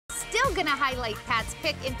Still gonna highlight Pat's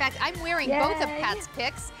pick. In fact, I'm wearing both of Pat's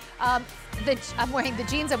picks. I'm wearing the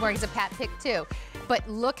jeans I'm wearing is a Pat pick too. But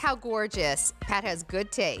look how gorgeous. Pat has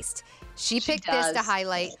good taste. She picked this to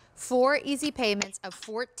highlight. 4 easy payments of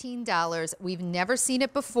 $14. We've never seen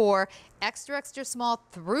it before. Extra, extra small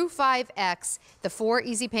through 5X. The 4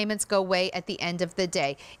 easy payments go away at the end of the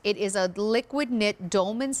day. It is a liquid knit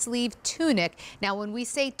Dolman-Sleeve tunic. Now, when we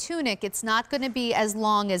say tunic, it's not going to be as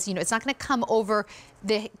long as, it's not going to come over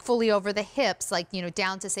fully over the hips, like,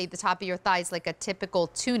 down to, say, the top of your thighs like a typical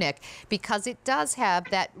tunic, because it does have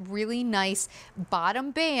that really nice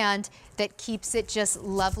bottom band that keeps it just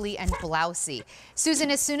lovely and blousy.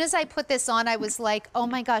 Susan, as soon as I put this on, I was like, oh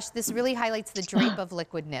my gosh, this really highlights the drape of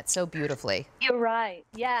liquid knit so beautifully. You're right.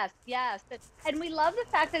 Yes, yes. And we love the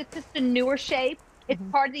fact that it's just a newer shape. It's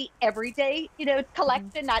part of the everyday,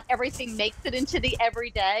 collection. Not everything makes it into the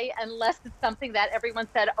everyday unless it's something that everyone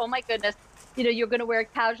said, oh my goodness, you're going to wear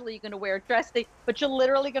it casually, you're going to wear it dressy, but you're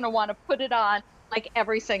literally going to want to put it on like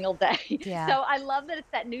every single day. Yeah. So I love that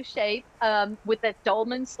it's that new shape with that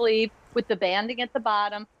dolman sleeve, with the banding at the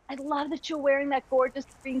bottom. I love that you're wearing that gorgeous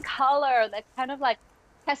green color, that kind of like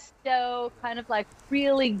pesto, kind of like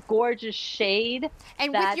really gorgeous shade.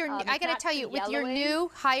 And with your, I got to tell you, with your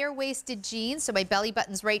new higher waisted jeans, so my belly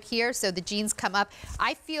button's right here, so the jeans come up,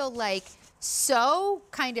 I feel like so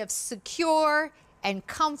kind of secure and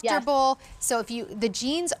comfortable. Yes. So if the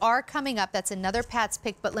jeans are coming up, that's another Pat's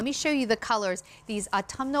pick, but let me show you the colors. These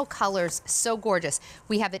autumnal colors, so gorgeous.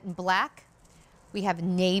 We have it in black, we have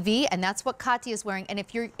navy, and that's what Katya is wearing. And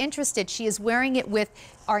if you're interested, she is wearing it with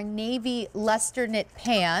our navy luster knit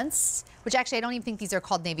pants, which actually I don't even think these are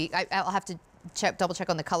called navy. I'll have to double check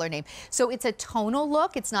on the color name. So it's a tonal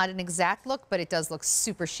look. It's not an exact look, but it does look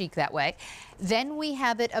super chic that way. Then we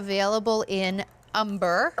have it available in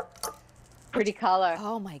umber. Pretty color.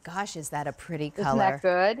 Oh my gosh, is that a pretty color? Isn't that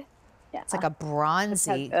good? Yeah. It's like a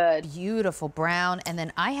bronzy, beautiful brown. And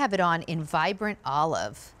then I have it on in vibrant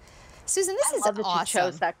olive. Susan, this is awesome. You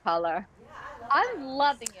chose that color. I'm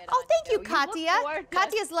loving it. Oh, thank you, Katya.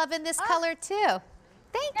 Katya's loving this color too.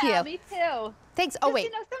 Thank you. Yeah, me too. Thanks. Oh,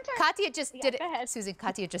 wait. Katya just did it. Susan,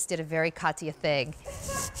 Katya just did a very Katya thing.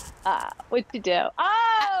 What'd you do?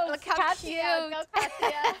 Oh, look how Katya, cute. Go,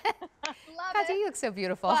 Katya. Love Katya, it. you look so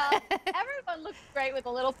beautiful. Well, everyone looks great with a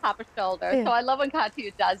little pop of shoulder. So I love when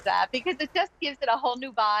Katya does that because it just gives it a whole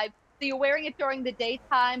new vibe. So you're wearing it during the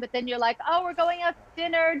daytime, but then you're like, oh, we're going out to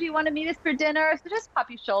dinner. Do you want to meet us for dinner? So just pop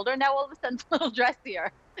your shoulder. Now all of a sudden it's a little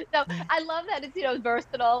dressier. So I love that it's,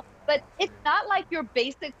 versatile, but it's not like your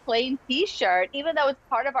basic plain t-shirt, even though it's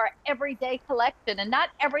part of our everyday collection, and not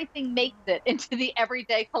everything makes it into the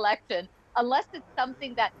everyday collection unless it's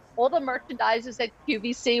something that all the merchandisers at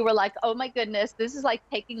QVC were like, oh my goodness, this is like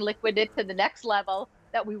taking liquid knit to the next level,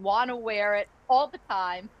 that we want to wear it all the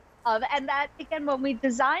time. And that, again, when we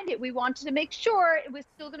designed it, we wanted to make sure it was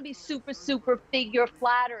still going to be super, super figure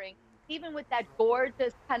flattering, even with that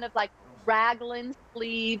gorgeous kind of like raglan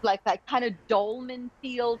sleeve, like that kind of dolman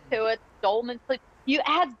feel to it, dolman sleeve. You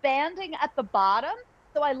add banding at the bottom,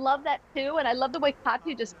 so I love that too, and I love the way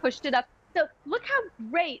Katya just pushed it up. So look how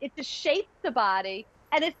great it just shapes the body,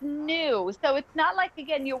 and it's new. So it's not like,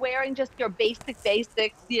 again, you're wearing just your basic,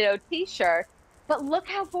 t-shirt, but look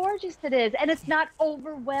how gorgeous it is, and it's not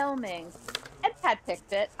overwhelming. And Pat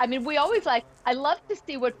picked it. I mean, we always I love to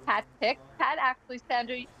see what Pat picked. Pat actually,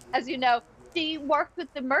 Sandra, as you know, she worked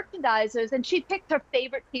with the merchandisers, and she picked her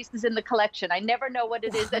favorite pieces in the collection. I never know what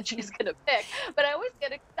it is that she's going to pick, but I always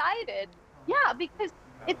get excited. Yeah, because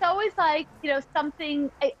it's always like,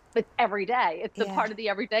 something, it's every day. It's a part of the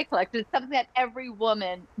everyday collection. It's something that every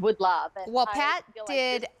woman would love. And well, Pat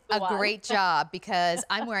did a great job because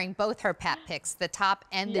I'm wearing both her Pat picks, the top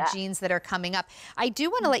and the jeans that are coming up. I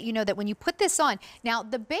do want to let you know that when you put this on, now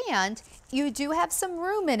the band, you do have some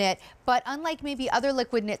room in it, but unlike maybe other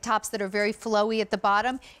liquid knit tops that are very flowy at the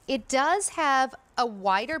bottom, it does have a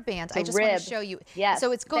wider band. I just want to show you. Yes,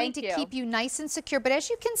 so it's going to keep you nice and secure. But as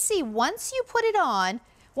you can see, once you put it on,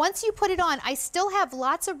 I still have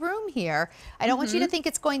lots of room here. I don't want you to think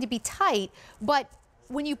it's going to be tight, but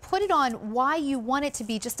when you put it on, why you want it to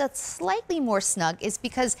be just a slightly more snug is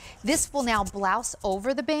because this will now blouse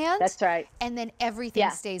over the band. That's right. And then everything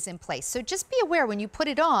stays in place. So just be aware when you put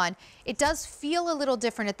it on, it does feel a little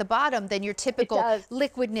different at the bottom than your typical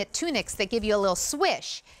liquid knit tunics that give you a little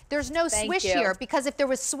swish. There's no swish here, because if there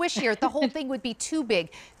was swish here, the whole thing would be too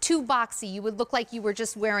big, too boxy. You would look like you were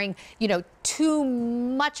just wearing, too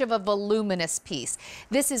much of a voluminous piece.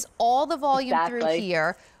 This is all the volume through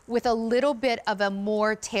here, with a little bit of a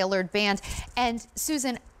more tailored band. And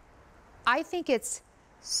Susan, I think it's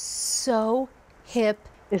so hip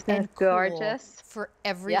Isn't and it gorgeous? Cool for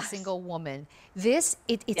every single woman. This,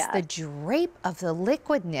 it's the drape of the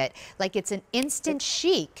liquid knit, like it's an instant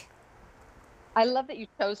chic. I love that you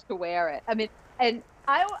chose to wear it. I mean, and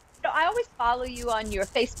I always follow you on your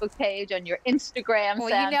Facebook page, on your Instagram. Well,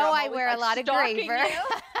 Sandra. you know I always, wear a lot of Graver.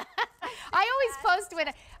 I always post when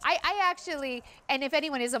I actually, and if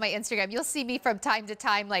anyone is on my Instagram, you'll see me from time to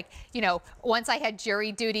time, like, you know, once I had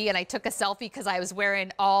jury duty and I took a selfie because I was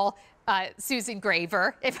wearing all Susan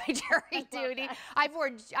Graver in my jury duty. I've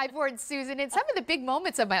worn Susan in some of the big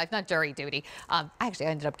moments of my life, not jury duty. Actually, I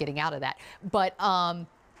ended up getting out of that, but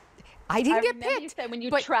I didn't get picked. You said when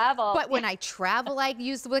you travel. But when I travel, I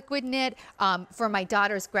use liquid knit. For my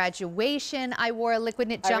daughter's graduation, I wore a liquid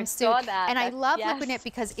knit jumpsuit. I saw that. And I love liquid knit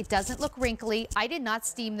because it doesn't look wrinkly. I did not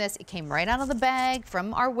steam this. It came right out of the bag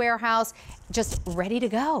from our warehouse, just ready to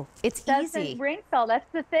go. It's easy. It doesn't wrinkle.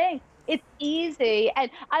 That's the thing. It's easy.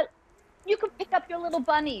 And you can pick up your little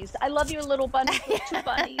bunnies. I love your little bunnies, two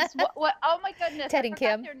bunnies. What? Oh my goodness! Ted and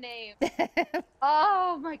Kim. Their name.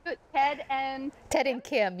 Oh my good. Ted and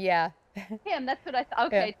Kim. Yeah. Kim. That's what I thought.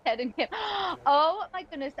 Okay, yeah. Ted and Kim. Oh my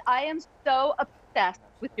goodness! I am so obsessed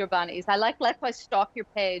with your bunnies. I like I stalk your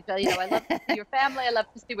page. You know, I love to see your family. I love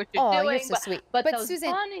to see what you're doing. Oh, you're so sweet. But those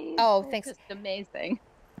Susan, bunnies, thanks. Just amazing.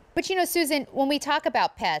 But you know, Susan, when we talk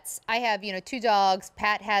about pets, I have, you know, 2 dogs.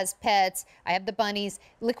 Pat has pets. I have the bunnies.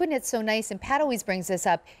 Liquid knit's so nice, and Pat always brings this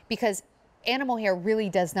up because animal hair really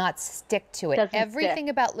does not stick to it. Everything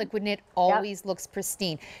about liquid knit always looks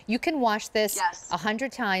pristine. You can wash this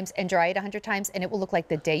 100 times and dry it 100 times, and it will look like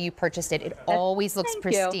the day you purchased it. It always looks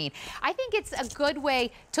pristine. I think it's a good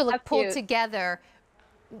way to look pulled together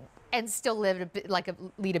and still live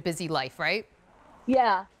lead a busy life, right?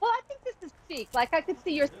 Yeah. Well, I think this is chic. Like, I could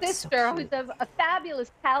see your sister, who's a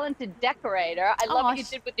fabulous, talented decorator. I love what you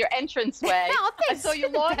did with your entranceway. Oh, thanks. I saw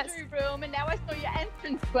your laundry room, and now I saw your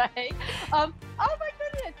entranceway. Oh, my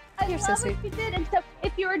goodness. I love what you did. And so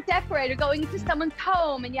if you're a decorator going into someone's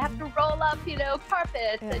home and you have to roll up, you know,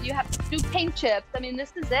 carpets and you have to do paint chips, I mean,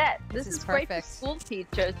 this is it. This is great for school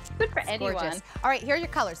teachers. Good for anyone. Gorgeous. All right, here are your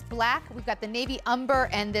colors. Black, we've got the navy umber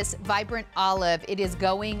and this vibrant olive. It is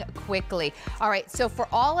going quickly. All right, so for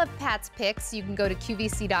all of Pat's picks, you can go to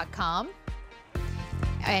QVC.com.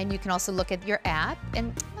 And you can also look at your app.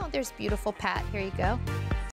 And there's beautiful Pat. Here you go.